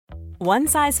One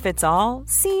size fits all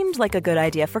seemed like a good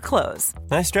idea for clothes.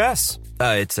 Nice dress.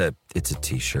 It's a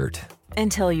t-shirt.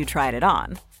 Until you tried it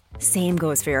on. Same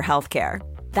goes for your healthcare.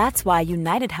 That's why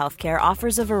United Healthcare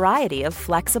offers a variety of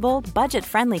flexible,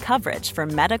 budget-friendly coverage for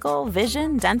medical,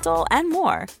 vision, dental, and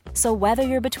more. So whether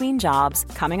you're between jobs,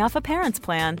 coming off a parent's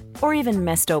plan, or even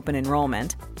missed open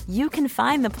enrollment, you can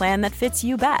find the plan that fits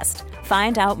you best.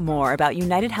 Find out more about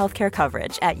United Healthcare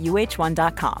coverage at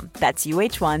uh1.com. That's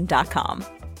uh1.com.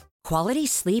 Quality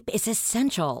sleep is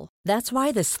essential. That's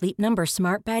why the Sleep Number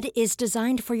Smart Bed is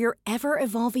designed for your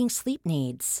ever-evolving sleep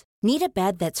needs. Need a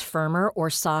bed that's firmer or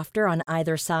softer on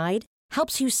either side?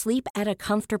 Helps you sleep at a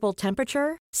comfortable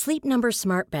temperature? Sleep Number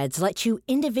Smart Beds let you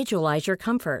individualize your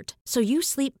comfort, so you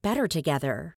sleep better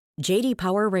together. J.D.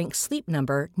 Power ranks Sleep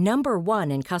Number number 1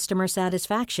 in customer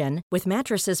satisfaction with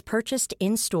mattresses purchased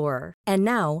in-store. And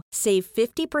now, save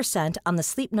 50% on the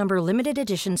Sleep Number Limited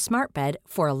Edition Smart Bed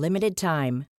for a limited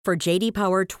time. For J.D.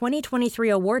 Power 2023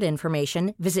 award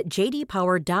information, visit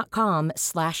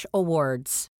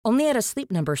jdpower.com/awards. Only at a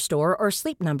Sleep Number store or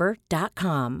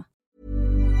sleepnumber.com.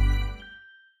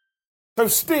 So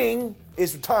Sting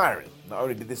is retiring. Not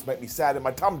only did this make me sad in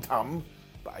my tum-tum,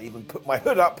 but I even put my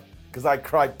hood up because I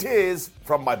cried tears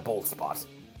from my bald spot.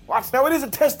 What? Now, it is a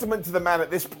testament to the man at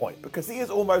this point, because he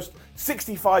is almost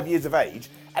 65 years of age,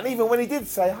 and even when he did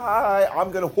say, "Hi, I'm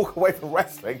going to walk away from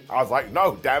wrestling," I was like,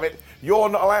 no, damn it, you're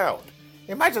not allowed.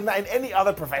 Imagine that in any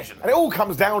other profession. And it all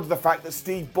comes down to the fact that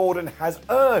Steve Borden has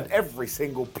earned every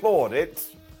single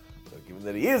plaudit. So given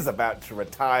that he is about to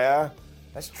retire,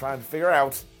 let's try and figure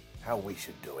out how we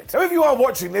should do it. So if you are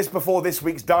watching this before this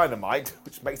week's Dynamite,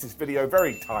 which makes this video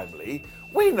very timely,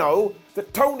 we know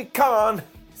that Tony Khan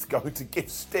is going to give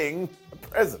Sting a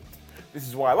present. This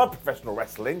is why I love professional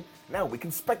wrestling. Now we can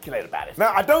speculate about it.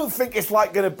 Now, I don't think it's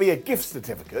like going to be a gift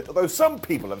certificate, although some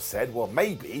people have said, well,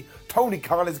 maybe Tony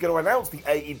Khan is going to announce the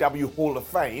AEW Hall of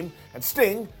Fame and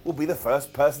Sting will be the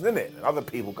first person in it. And other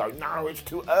people go, no, it's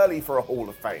too early for a Hall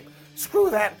of Fame. Screw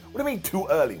that. What do you mean too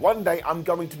early? One day I'm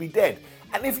going to be dead.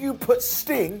 And if you put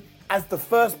Sting as the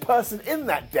first person in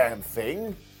that damn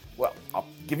thing, well, I'll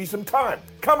give you some time.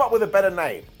 Come up with a better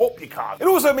name. Up you can't. It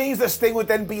also means that Sting would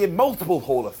then be in multiple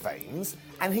Hall of Fames,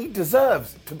 and he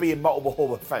deserves to be in multiple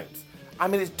Hall of Fames. I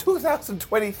mean, it's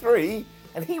 2023,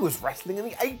 and he was wrestling in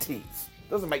the 80s.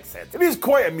 Doesn't make sense. It is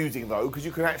quite amusing, though, because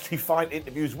you can actually find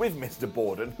interviews with Mr.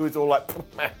 Borden, who is all like,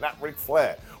 man, that Ric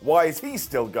Flair, why is he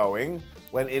still going?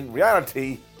 When in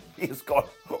reality, he has got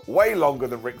way longer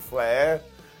than Ric Flair.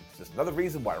 It's just another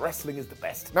reason why wrestling is the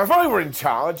best. Now, if I were in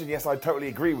charge, and yes, I totally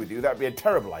agree with you, that would be a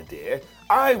terrible idea,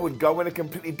 I would go in a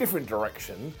completely different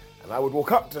direction, and I would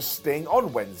walk up to Sting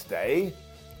on Wednesday,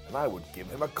 and I would give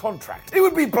him a contract. It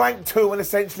would be blank too, and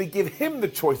essentially give him the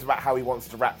choice about how he wants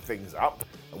to wrap things up.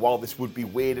 And while this would be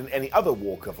weird in any other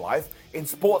walk of life, in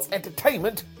sports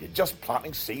entertainment, you're just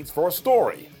planting seeds for a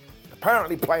story.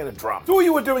 Apparently playing a drum. So all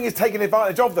you were doing is taking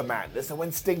advantage of the madness, and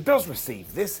when Sting does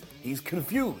receive this, he's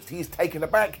confused, he's taken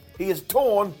aback, he is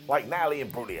torn like Nally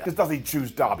and Brulia. Because does he choose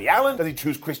Darby Allin? Does he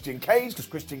choose Christian Cage? Because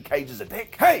Christian Cage is a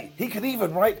dick? Hey, he could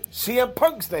even write CM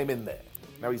Punk's name in there.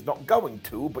 Now, he's not going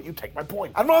to, but you take my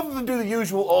point. And rather than do the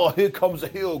usual, oh, here comes a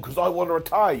heel because I want to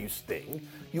retire you, Sting,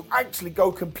 you actually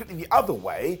go completely the other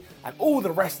way, and all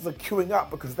the wrestlers are queuing up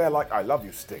because they're like, I love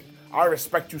you, Sting. I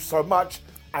respect you so much,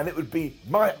 and it would be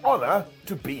my honor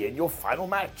to be in your final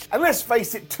match. And let's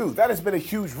face it too, that has been a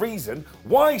huge reason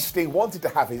why Sting wanted to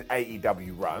have his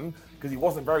AEW run, because he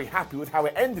wasn't very happy with how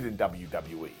it ended in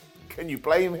WWE. Can you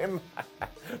blame him?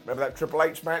 Remember that Triple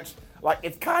H match? Like,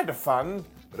 it's kind of fun,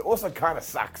 but it also kind of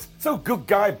sucks. So good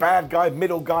guy, bad guy,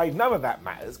 middle guy, none of that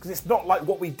matters, because it's not like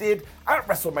what we did at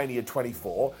WrestleMania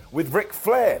 24 with Ric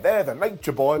Flair. There, the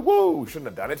nature boy, whoa, shouldn't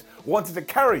have done it, wanted to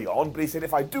carry on, but he said,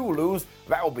 if I do lose,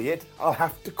 that'll be it, I'll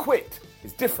have to quit.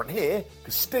 It's different here,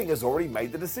 because Sting has already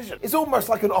made the decision. It's almost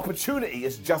like an opportunity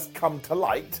has just come to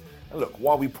light. And look,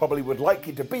 while we probably would like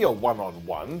it to be a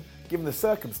one-on-one, given the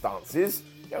circumstances,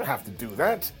 you don't have to do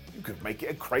that. You could make it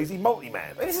a crazy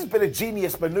multi-man. This has been a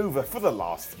genius maneuver for the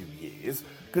last few years,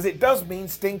 because it does mean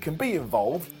Sting can be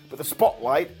involved, but the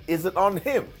spotlight isn't on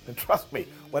him. And trust me,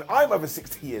 when I'm over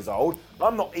 60 years old,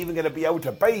 I'm not even going to be able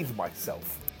to bathe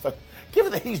myself. So,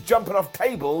 given that he's jumping off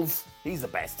tables, he's the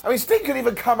best. I mean, Sting could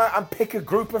even come out and pick a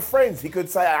group of friends. He could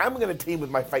say, I'm going to team with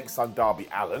my fake son Darby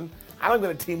Allin, and I'm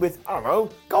going to team with, I don't know,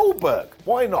 Goldberg.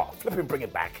 Why not? Flip him, bring him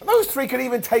back. And those three could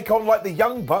even take on like the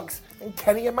Young Bucks and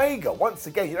Kenny Omega. Once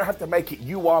again, you don't have to make it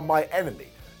you are my enemy.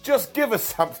 Just give us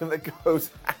something that goes,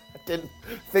 I didn't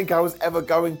think I was ever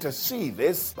going to see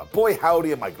this, but boy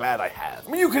howdy am I glad I have.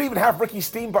 I mean, you could even have Ricky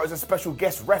Steamboat as a special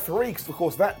guest referee, because of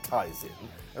course that ties in.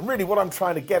 And really what I'm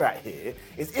trying to get at here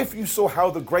is if you saw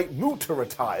how the great Muta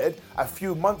retired a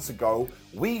few months ago,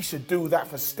 we should do that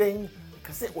for Sting,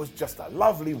 because it was just a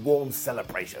lovely, warm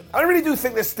celebration. I really do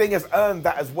think that Sting has earned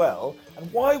that as well,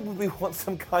 and why would we want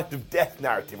some kind of death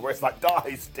narrative where it's like,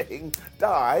 die, Sting,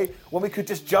 die, when we could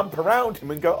just jump around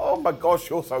him and go, oh my gosh,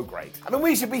 you're so great. I mean,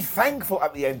 we should be thankful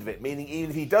at the end of it, meaning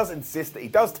even if he does insist that he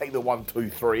does take the 1, 2,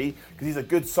 3, because he's a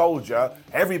good soldier,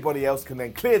 everybody else can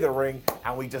then clear the ring,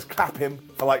 and we just clap him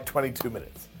for like 22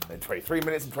 minutes. Then 23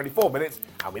 minutes and 24 minutes,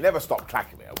 and we never stop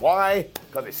clapping it. Why?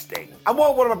 Because it's Sting. And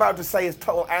what I'm about to say is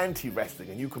total anti-wrestling,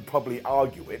 and you can probably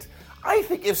argue it. I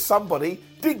think if somebody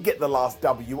did get the last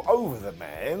W over the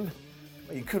man,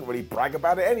 well, you couldn't really brag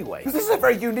about it anyway. Because this is a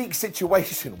very unique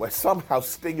situation where somehow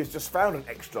Sting has just found an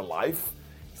extra life.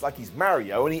 It's like he's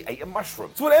Mario and he ate a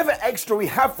mushroom. So whatever extra we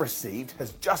have received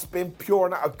has just been pure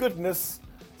and utter goodness.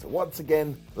 So once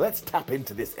again, let's tap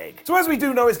into this egg. So as we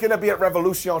do know it's going to be at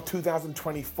Revolution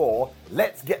 2024,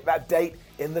 let's get that date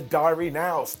in the diary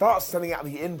now. Start sending out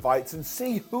the invites and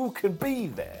see who can be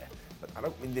there. But I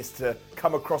don't mean this to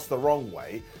come across the wrong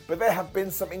way, but there have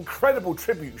been some incredible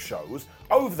tribute shows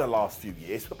over the last few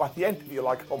years, but by the end of it you're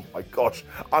like, oh my gosh,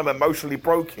 I'm emotionally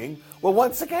broken. Well,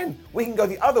 once again, we can go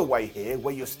the other way here,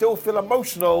 where you still feel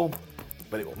emotional,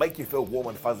 but it will make you feel warm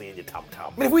and fuzzy in your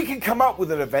tum-tum. I mean, if we can come up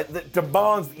with an event that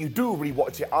demands that you do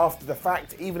rewatch it after the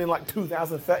fact, even in like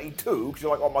 2032, because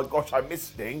you're like, oh my gosh, I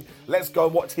missed Sting, let's go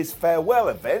and watch his farewell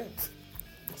event.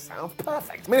 Sounds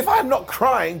perfect. I mean, if I'm not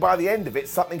crying by the end of it,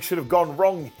 something should have gone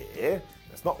wrong here.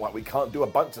 It's not like we can't do a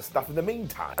bunch of stuff in the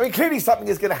meantime. I mean, clearly something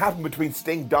is going to happen between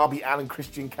Sting, Darby Allin,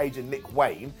 Christian Cage and Nick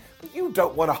Wayne, but you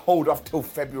don't want to hold off till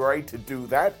February to do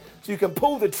that, so you can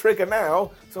pull the trigger now.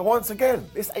 So once again,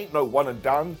 this ain't no one and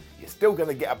done. You're still going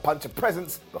to get a bunch of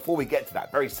presents before we get to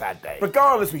that very sad day.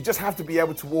 Regardless, we just have to be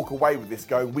able to walk away with this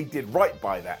going, we did right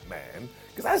by that man,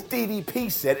 because as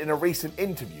DDP said in a recent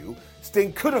interview,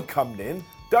 Sting could have come in,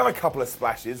 done a couple of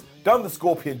splashes, done the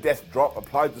Scorpion Death Drop,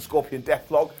 applied the Scorpion Death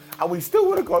Lock, and we still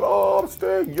would have gone, oh,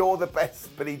 Sting, you're the best.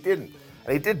 But he didn't.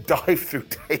 And he did dive through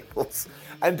tables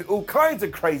and do all kinds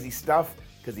of crazy stuff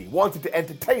because he wanted to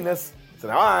entertain us. So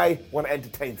now I want to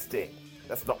entertain Sting.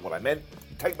 That's not what I meant.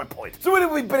 You take my point. So it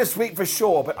will be bittersweet for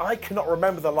sure, but I cannot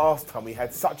remember the last time we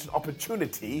had such an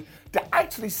opportunity to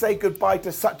actually say goodbye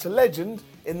to such a legend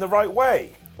in the right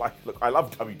way. Like, look, I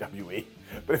love WWE,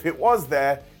 but if it was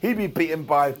there, he'd be beaten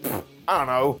by, I don't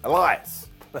know, Elias.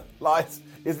 Elias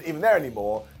isn't even there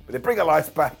anymore, but they bring Elias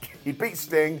back, he'd beat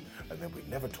Sting, and then we'd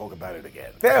never talk about it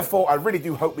again. Therefore, I really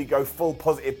do hope we go full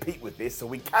positive Pete with this so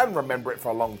we can remember it for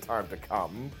a long time to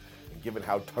come. And given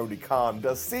how Tony Khan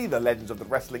does see the legends of the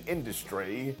wrestling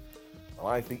industry, well,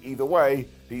 I think either way,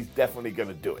 he's definitely going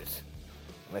to do it.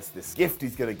 Unless this gift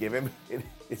he's going to give him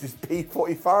is his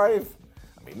P45.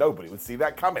 I mean, nobody would see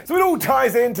that coming. So it all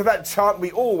ties into that chant we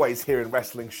always hear in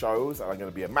wrestling shows, and I'm going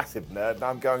to be a massive nerd, and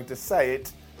I'm going to say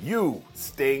it. You,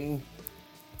 Sting,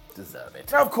 deserve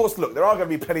it. Now, of course, look, there are going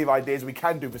to be plenty of ideas we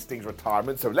can do for Sting's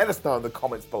retirement, so let us know in the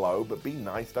comments below, but be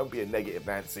nice, don't be a negative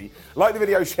Nancy. Like the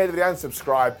video, share the video, and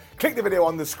subscribe. Click the video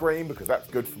on the screen, because that's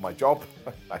good for my job.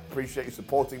 I appreciate you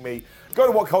supporting me.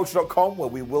 Go to whatculture.com, where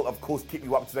we will, of course, keep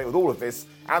you up to date with all of this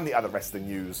and the other wrestling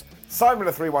news. Simon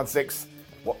the 316,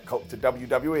 What Culture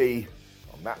WWE,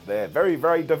 on that there very,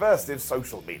 very diversive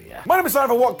social media. My name is Simon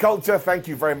for What Culture. Thank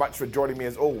you very much for joining me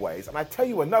as always. And I tell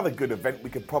you another good event we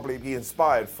could probably be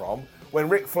inspired from when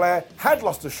Ric Flair had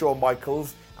lost to Shawn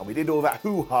Michaels and we did all that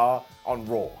hoo-ha on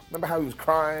Raw. Remember how he was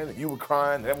crying, and you were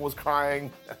crying, and everyone was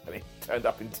crying, and he turned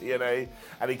up in TNA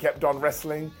and he kept on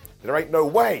wrestling? There ain't no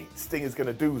way Sting is going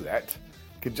to do that.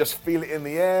 Could just feel it in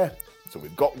the air. So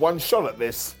we've got one shot at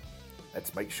this.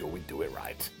 Let's make sure we do it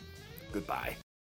right. Goodbye.